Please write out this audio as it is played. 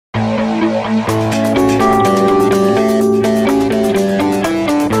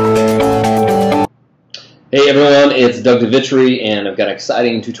Hey everyone, it's Doug DeVitri, and I've got an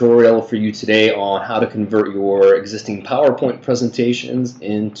exciting tutorial for you today on how to convert your existing PowerPoint presentations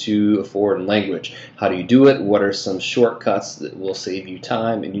into a foreign language. How do you do it? What are some shortcuts that will save you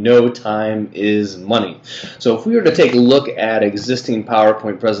time? And you know time is money. So if we were to take a look at existing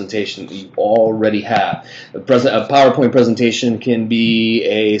PowerPoint presentation that you already have, a PowerPoint presentation can be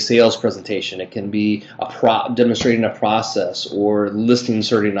a sales presentation, it can be demonstrating a process or listing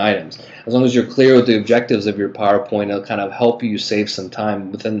certain items. As long as you're clear with the objectives of your PowerPoint, it'll kind of help you save some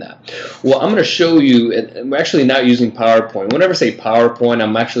time within that. Well, I'm going to show you, and we're actually not using PowerPoint. Whenever I say PowerPoint,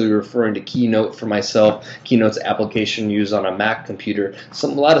 I'm actually referring to Keynote for myself. Keynote's application used on a Mac computer. A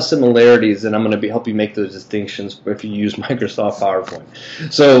lot of similarities, and I'm going to help you make those distinctions if you use Microsoft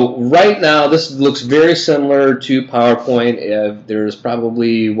PowerPoint. So right now, this looks very similar to PowerPoint. There's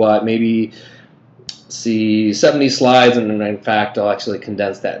probably, maybe 70 slides, and in fact I'll actually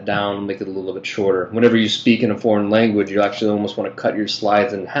condense that down and make it a little bit shorter. Whenever you speak in a foreign language, you actually almost want to cut your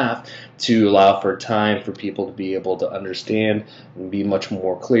slides in half to allow for time for people to be able to understand and be much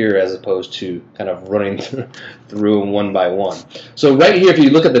more clear, as opposed to kind of running through them one by one. So right here, if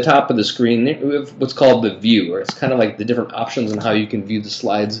you look at the top of the screen, we have what's called the view, or it's kind of like the different options on how you can view the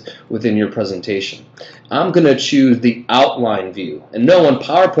slides within your presentation. I'm going to choose the outline view. And no, on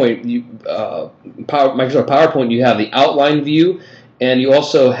PowerPoint, Microsoft PowerPoint, you have the outline view, and you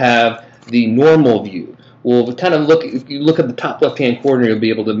also have the normal view. Well, kind of if you look at the top left-hand corner, you'll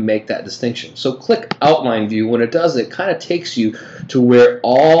be able to make that distinction. So click outline view. When it does, it kind of takes you to where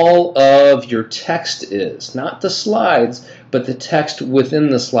all of your text is. Not the slides, but the text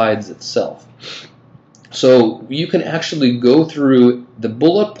within the slides itself. So you can actually go through the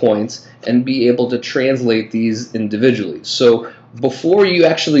bullet points and be able to translate these individually. So before you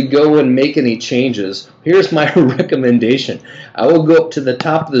actually go and make any changes, here's my recommendation. I will go up to the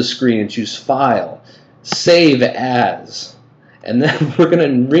top of the screen and choose File, Save As, and then we're going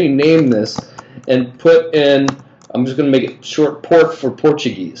to rename this and put in, I'm just going to make it short port for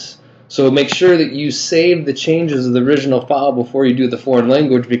Portuguese. So make sure that you save the changes of the original file before you do the foreign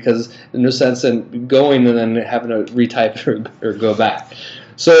language, because there's no sense in going and then having to retype or go back.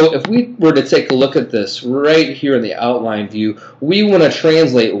 So if we were to take a look at this right here in the outline view, we want to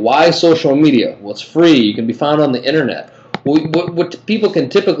translate why social media. Well, it's free. You can be found on the internet. What people can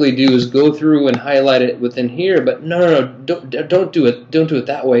typically do is go through and highlight it within here, but no, don't do it. Don't do it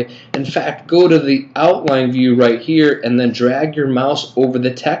that way. In fact, go to the outline view right here and then drag your mouse over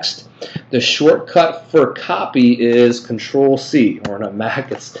the text. The shortcut for copy is Control-C, or on a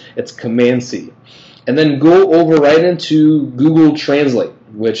Mac it's Command-C. And then go over right into Google Translate,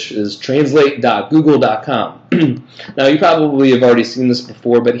 which is translate.google.com. Now, you probably have already seen this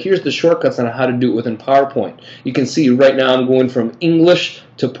before, but here's the shortcuts on how to do it within PowerPoint. You can see right now I'm going from English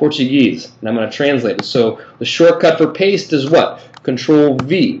to Portuguese, and I'm going to translate it. So the shortcut for paste is what?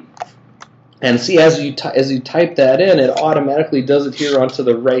 Control-V. And see, as you type that in, it automatically does it here onto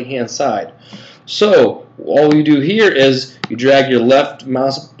the right-hand side. So all you do here is you drag your left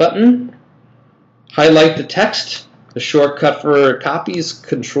mouse button, highlight the text. The shortcut for copy is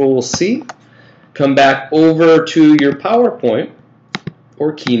Control-C. Come back over to your PowerPoint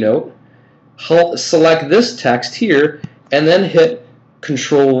or Keynote. Select this text here, and then hit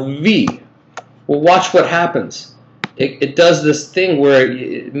Control-V. Well, watch what happens. It does this thing where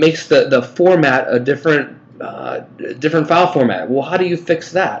it makes the format a different file format. Well, how do you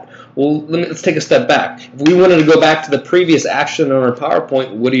fix that? Well, let's take a step back. If we wanted to go back to the previous action on our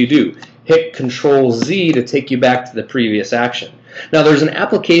PowerPoint, what do? Hit Control-Z to take you back to the previous action. Now, there's an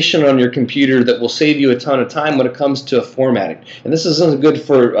application on your computer that will save you a ton of time when it comes to formatting. And this isn't good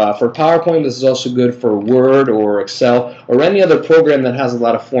for PowerPoint. This is also good for Word or Excel or any other program that has a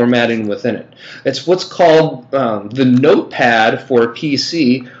lot of formatting within it. It's what's called the Notepad for a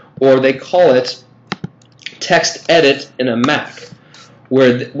PC, or they call it Text Edit in a Mac.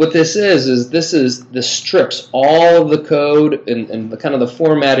 Where what this this strips all of the code and the kind of the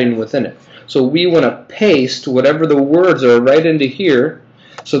formatting within it. So we want to paste whatever the words are right into here,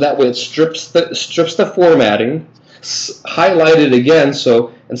 so that way it strips the formatting, highlight it again.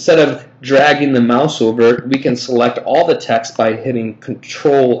 So instead of dragging the mouse over it, we can select all the text by hitting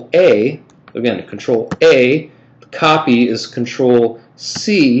Control-A. Again, Control-A. Copy is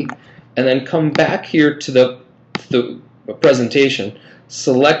Control-C, and then come back here to the presentation.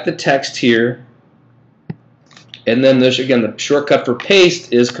 Select the text here, and then again the shortcut for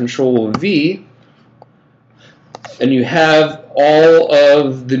paste is Control-V, and you have all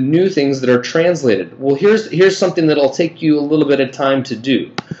of the new things that are translated. Well, here's something that'll take you a little bit of time to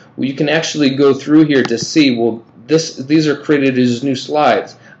do. Well, you can actually go through here to see, well, these are created as new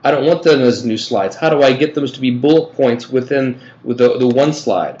slides. I don't want them as new slides. How do I get those to be bullet points within the one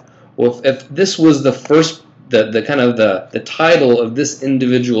slide? Well, if this was the first, the kind of the title of this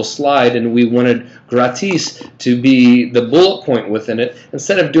individual slide, and we wanted gratis to be the bullet point within it,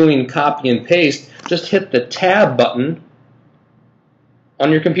 instead of doing copy and paste, just hit the tab button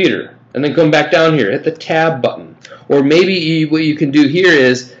on your computer, and then come back down here, hit the tab button. Or maybe what you can do here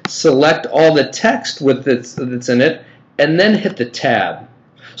is select all the text that's in it, and then hit the tab.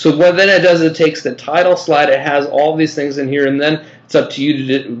 So what then it does, it takes the title slide, it has all these things in here, and then it's up to you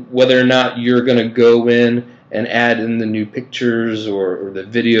to whether or not you're going to go in and add in the new pictures or the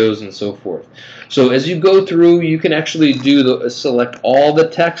videos and so forth. So as you go through, you can actually select all the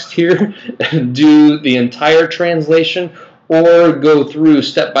text here and do the entire translation, or go through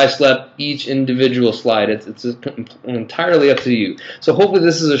step by step each individual slide. It's entirely up to you. So hopefully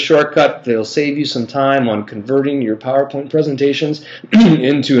this is a shortcut that'll save you some time on converting your PowerPoint presentations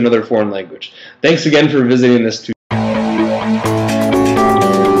into another foreign language. Thanks again for visiting this tutorial.